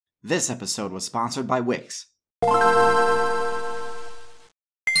This episode was sponsored by Wix. New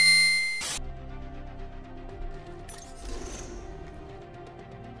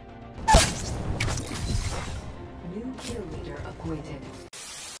kill leader appointed.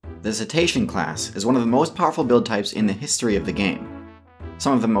 The Cetacean class is one of the most powerful build types in the history of the game.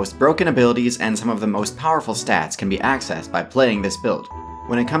 Some of the most broken abilities and some of the most powerful stats can be accessed by playing this build.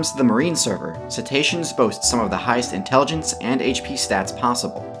 When it comes to the Marine server, Cetaceans boast some of the highest intelligence and HP stats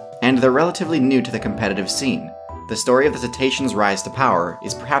possible, and they're relatively new to the competitive scene. The story of the Cetaceans' rise to power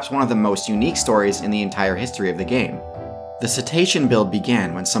is perhaps one of the most unique stories in the entire history of the game. The Cetacean build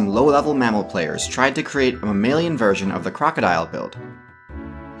began when some low-level mammal players tried to create a mammalian version of the crocodile build.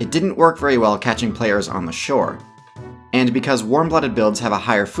 It didn't work very well catching players on the shore, and because warm-blooded builds have a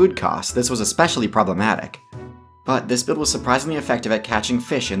higher food cost, this was especially problematic. But this build was surprisingly effective at catching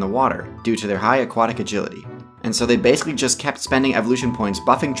fish in the water, due to their high aquatic agility. And so they basically just kept spending evolution points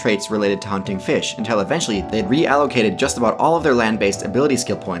buffing traits related to hunting fish, until eventually they'd reallocated just about all of their land-based ability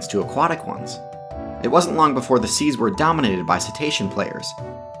skill points to aquatic ones. It wasn't long before the seas were dominated by cetacean players,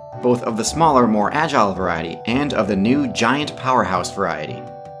 both of the smaller, more agile variety, and of the new giant powerhouse variety.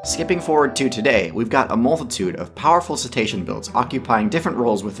 Skipping forward to today, we've got a multitude of powerful cetacean builds occupying different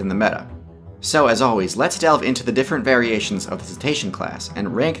roles within the meta. So as always, let's delve into the different variations of the Cetacean class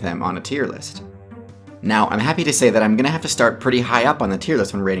and rank them on a tier list. Now, I'm happy to say that I'm going to have to start pretty high up on the tier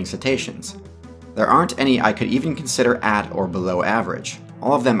list when rating Cetaceans. There aren't any I could even consider at or below average.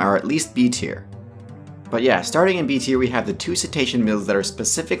 All of them are at least B tier. But yeah, starting in B tier we have the two cetacean builds that are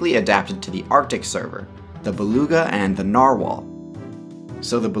specifically adapted to the Arctic server, the Beluga and the Narwhal.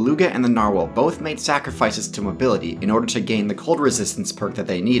 So the Beluga and the Narwhal both made sacrifices to mobility in order to gain the cold resistance perk that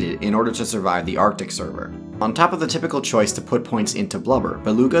they needed in order to survive the Arctic server. On top of the typical choice to put points into blubber,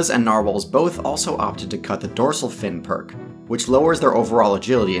 Belugas and Narwhals both also opted to cut the dorsal fin perk, which lowers their overall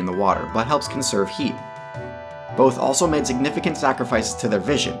agility in the water but helps conserve heat. Both also made significant sacrifices to their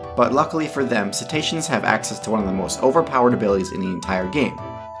vision, but luckily for them, Cetaceans have access to one of the most overpowered abilities in the entire game,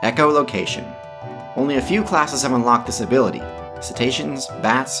 echolocation. Only a few classes have unlocked this ability: Cetaceans,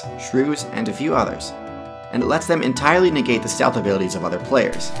 bats, shrews, and a few others, and it lets them entirely negate the stealth abilities of other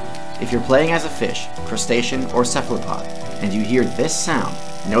players. If you're playing as a fish, crustacean, or cephalopod, and you hear this sound,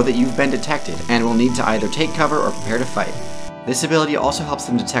 know that you've been detected and will need to either take cover or prepare to fight. This ability also helps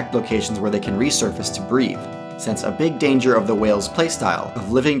them detect locations where they can resurface to breathe, since a big danger of the whale's playstyle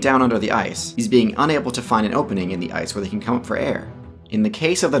of living down under the ice is being unable to find an opening in the ice where they can come up for air. In the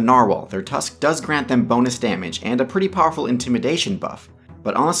case of the Narwhal, their tusk does grant them bonus damage and a pretty powerful intimidation buff,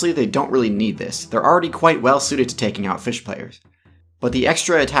 but honestly they don't really need this. They're already quite well suited to taking out fish players. But the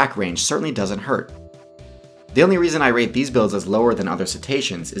extra attack range certainly doesn't hurt. The only reason I rate these builds as lower than other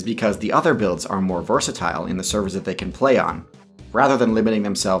cetaceans is because the other builds are more versatile in the servers that they can play on, rather than limiting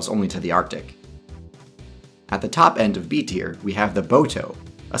themselves only to the Arctic. At the top end of B tier, we have the Boto,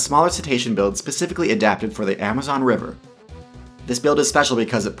 a smaller cetacean build specifically adapted for the Amazon River. This build is special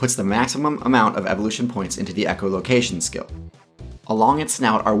because it puts the maximum amount of evolution points into the echolocation skill. Along its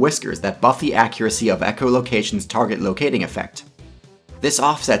snout are whiskers that buff the accuracy of echolocation's target locating effect. This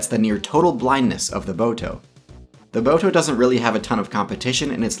offsets the near total blindness of the Boto. The Boto doesn't really have a ton of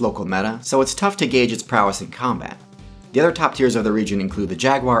competition in its local meta, so it's tough to gauge its prowess in combat. The other top tiers of the region include the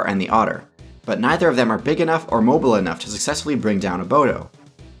Jaguar and the Otter, but neither of them are big enough or mobile enough to successfully bring down a Boto.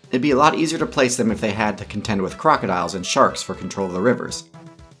 It'd be a lot easier to place them if they had to contend with crocodiles and sharks for control of the rivers.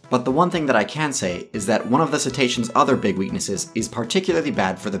 But the one thing that I can say is that one of the Cetaceans' other big weaknesses is particularly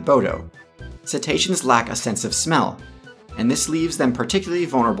bad for the Boto. Cetaceans lack a sense of smell, and this leaves them particularly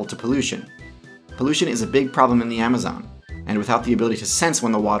vulnerable to pollution. Pollution is a big problem in the Amazon, and without the ability to sense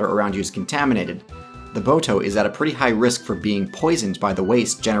when the water around you is contaminated, the Boto is at a pretty high risk for being poisoned by the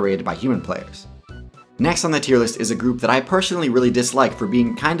waste generated by human players. Next on the tier list is a group that I personally really dislike for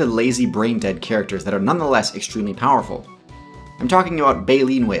being kinda lazy brain-dead characters that are nonetheless extremely powerful. I'm talking about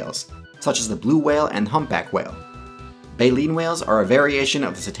baleen whales, such as the blue whale and humpback whale. Baleen whales are a variation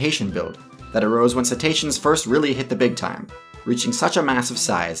of the cetacean build that arose when cetaceans first really hit the big time, reaching such a massive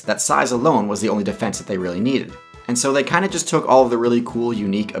size that size alone was the only defense that they really needed. And so they kinda just took all of the really cool,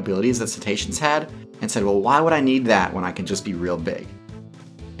 unique abilities that cetaceans had and said, well, why would I need that when I can just be real big?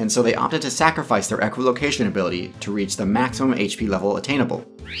 And so they opted to sacrifice their echolocation ability to reach the maximum HP level attainable.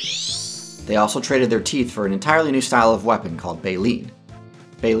 They also traded their teeth for an entirely new style of weapon called baleen.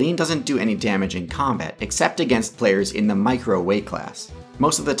 Baleen doesn't do any damage in combat, except against players in the micro weight class.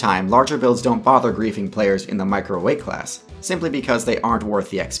 Most of the time, larger builds don't bother griefing players in the micro weight class, simply because they aren't worth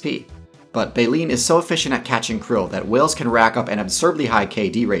the XP. But baleen is so efficient at catching krill that whales can rack up an absurdly high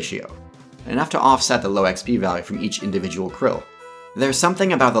KD ratio, enough to offset the low XP value from each individual krill. There's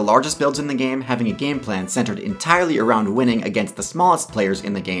something about the largest builds in the game having a game plan centered entirely around winning against the smallest players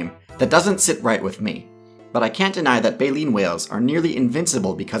in the game that doesn't sit right with me. But I can't deny that baleen whales are nearly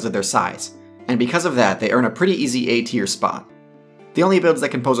invincible because of their size, and because of that they earn a pretty easy A tier spot. The only builds that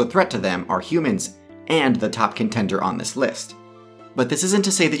can pose a threat to them are humans and the top contender on this list. But this isn't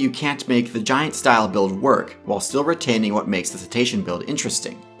to say that you can't make the giant style build work while still retaining what makes the cetacean build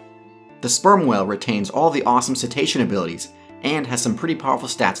interesting. The sperm whale retains all the awesome cetacean abilities and has some pretty powerful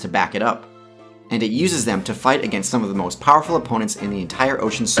stats to back it up. And it uses them to fight against some of the most powerful opponents in the entire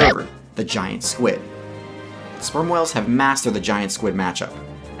ocean server, the giant squid. Sperm whales have mastered the giant squid matchup,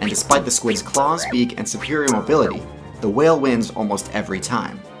 and despite the squid's claws, beak, and superior mobility, the whale wins almost every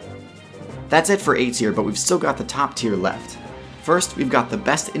time. That's it for A tier, but we've still got the top tier left. First, we've got the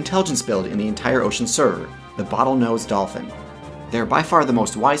best intelligence build in the entire ocean server, the bottlenose dolphin. They're by far the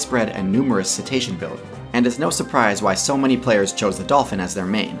most widespread and numerous cetacean build, and it's no surprise why so many players chose the dolphin as their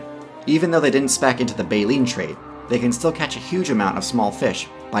main. Even though they didn't spec into the baleen trait, they can still catch a huge amount of small fish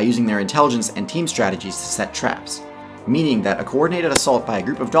by using their intelligence and team strategies to set traps, meaning that a coordinated assault by a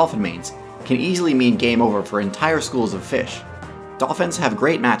group of dolphin mains can easily mean game over for entire schools of fish. Dolphins have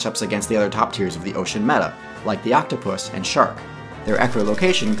great matchups against the other top tiers of the ocean meta, like the octopus and shark. Their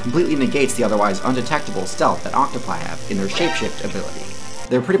echolocation completely negates the otherwise undetectable stealth that octopi have in their shapeshift ability.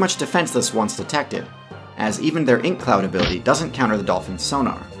 They're pretty much defenseless once detected, as even their ink cloud ability doesn't counter the dolphin's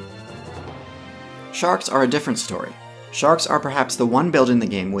sonar. Sharks are a different story. Sharks are perhaps the one build in the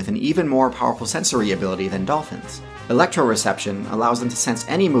game with an even more powerful sensory ability than dolphins. Electroreception allows them to sense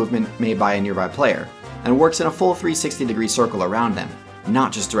any movement made by a nearby player, and works in a full 360-degree circle around them,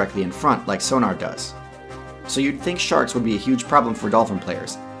 not just directly in front like sonar does. So you'd think sharks would be a huge problem for dolphin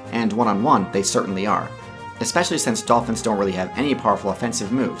players, and one-on-one they certainly are, especially since dolphins don't really have any powerful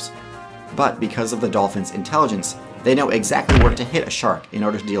offensive moves. But because of the dolphin's intelligence, they know exactly where to hit a shark in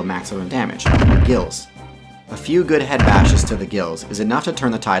order to deal maximum damage, the gills. A few good head bashes to the gills is enough to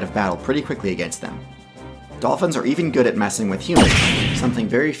turn the tide of battle pretty quickly against them. Dolphins are even good at messing with humans, something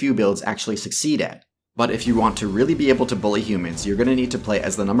very few builds actually succeed at. But if you want to really be able to bully humans, you're going to need to play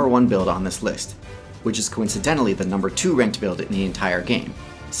as the #1 build on this list, which is coincidentally the #2 ranked build in the entire game,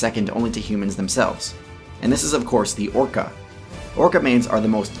 second only to humans themselves. And this is of course the Orca. Orca mains are the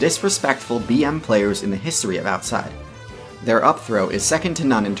most disrespectful BM players in the history of Outside. Their up throw is second to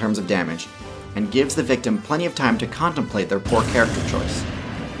none in terms of damage, and gives the victim plenty of time to contemplate their poor character choice.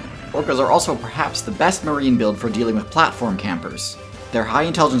 Orcas are also perhaps the best marine build for dealing with platform campers. Their high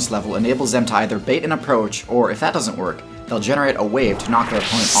intelligence level enables them to either bait an approach, or if that doesn't work, they'll generate a wave to knock their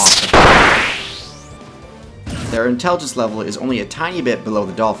opponent off the field. Their intelligence level is only a tiny bit below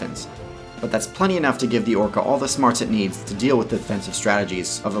the dolphins, but that's plenty enough to give the Orca all the smarts it needs to deal with the defensive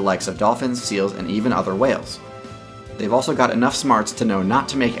strategies of the likes of dolphins, seals, and even other whales. They've also got enough smarts to know not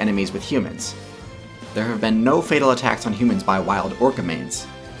to make enemies with humans. There have been no fatal attacks on humans by wild Orca mains.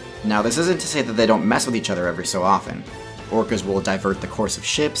 Now this isn't to say that they don't mess with each other every so often. Orcas will divert the course of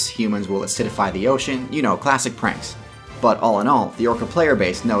ships, humans will acidify the ocean, you know, classic pranks. But all in all, the Orca player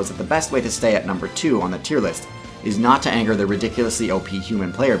base knows that the best way to stay at #2 on the tier list is not to anger the ridiculously OP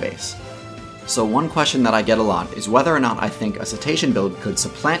human player base. So one question that I get a lot is whether or not I think a cetacean build could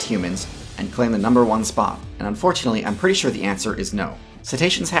supplant humans and claim the #1 spot, and unfortunately I'm pretty sure the answer is no.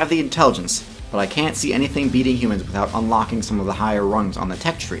 Cetaceans have the intelligence, but I can't see anything beating humans without unlocking some of the higher rungs on the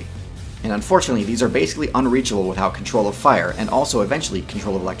tech tree. And unfortunately these are basically unreachable without control of fire and also eventually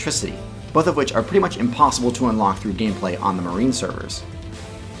control of electricity, both of which are pretty much impossible to unlock through gameplay on the marine servers.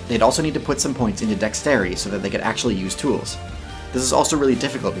 They'd also need to put some points into dexterity so that they could actually use tools. This is also really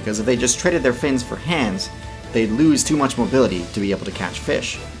difficult because if they just traded their fins for hands, they'd lose too much mobility to be able to catch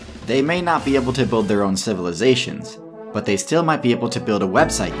fish. They may not be able to build their own civilizations, but they still might be able to build a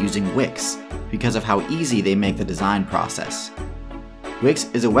website using Wix, because of how easy they make the design process. Wix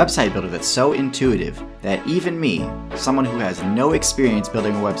is a website builder that's so intuitive that even me, someone who has no experience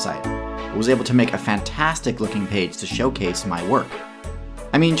building a website, was able to make a fantastic looking page to showcase my work.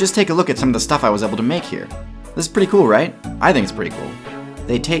 I mean, just take a look at some of the stuff I was able to make here. This is pretty cool, right? I think it's pretty cool.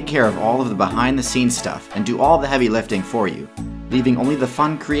 They take care of all of the behind the scenes stuff and do all the heavy lifting for you, leaving only the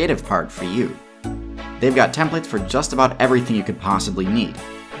fun creative part for you. They've got templates for just about everything you could possibly need.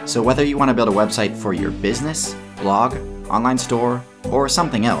 So whether you want to build a website for your business, blog, online store, or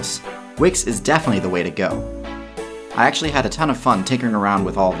something else, Wix is definitely the way to go. I actually had a ton of fun tinkering around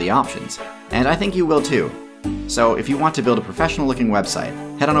with all of the options, and I think you will too. So if you want to build a professional looking website,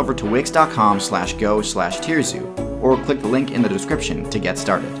 head on over to wix.com/go/tierzoo, or click the link in the description to get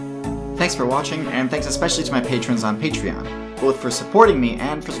started. Thanks for watching, and thanks especially to my patrons on Patreon, both for supporting me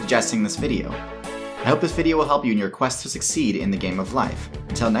and for suggesting this video. I hope this video will help you in your quest to succeed in the game of life.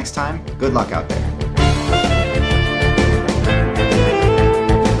 Until next time, good luck out there.